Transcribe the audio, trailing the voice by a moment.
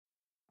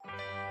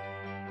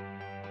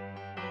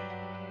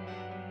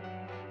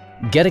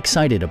Get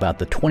excited about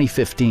the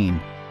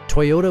 2015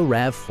 Toyota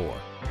RAV4.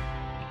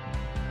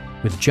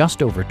 With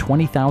just over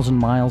 20,000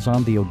 miles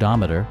on the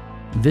odometer,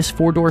 this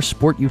four-door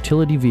sport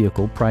utility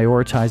vehicle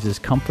prioritizes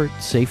comfort,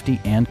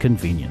 safety, and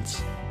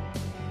convenience.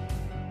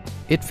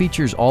 It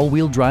features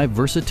all-wheel drive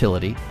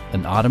versatility,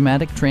 an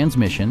automatic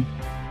transmission,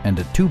 and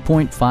a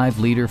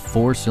 2.5-liter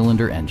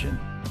four-cylinder engine.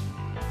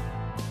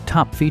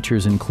 Top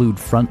features include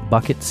front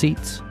bucket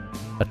seats,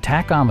 a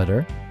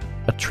tachometer,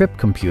 a trip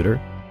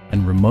computer,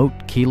 and remote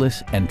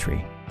keyless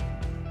entry.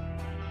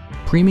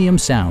 Premium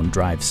sound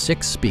drives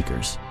 6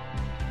 speakers,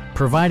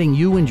 providing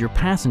you and your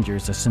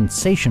passengers a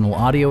sensational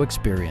audio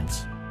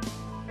experience.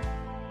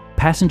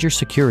 Passenger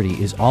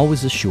security is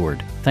always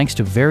assured thanks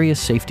to various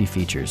safety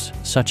features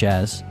such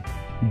as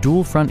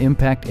dual front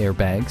impact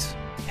airbags,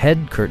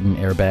 head curtain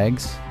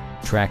airbags,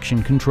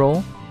 traction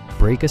control,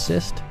 brake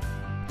assist,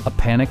 a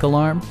panic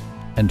alarm,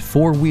 and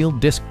 4-wheel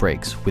disc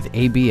brakes with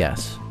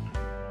ABS.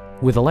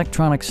 With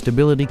electronic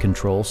stability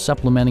control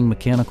supplementing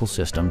mechanical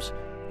systems,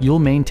 you'll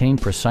maintain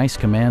precise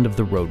command of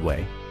the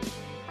roadway.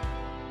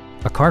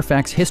 A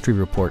Carfax history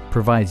report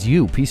provides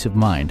you peace of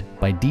mind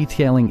by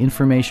detailing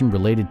information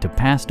related to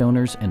past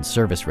owners and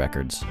service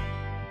records.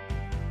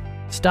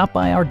 Stop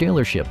by our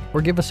dealership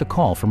or give us a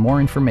call for more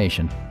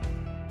information.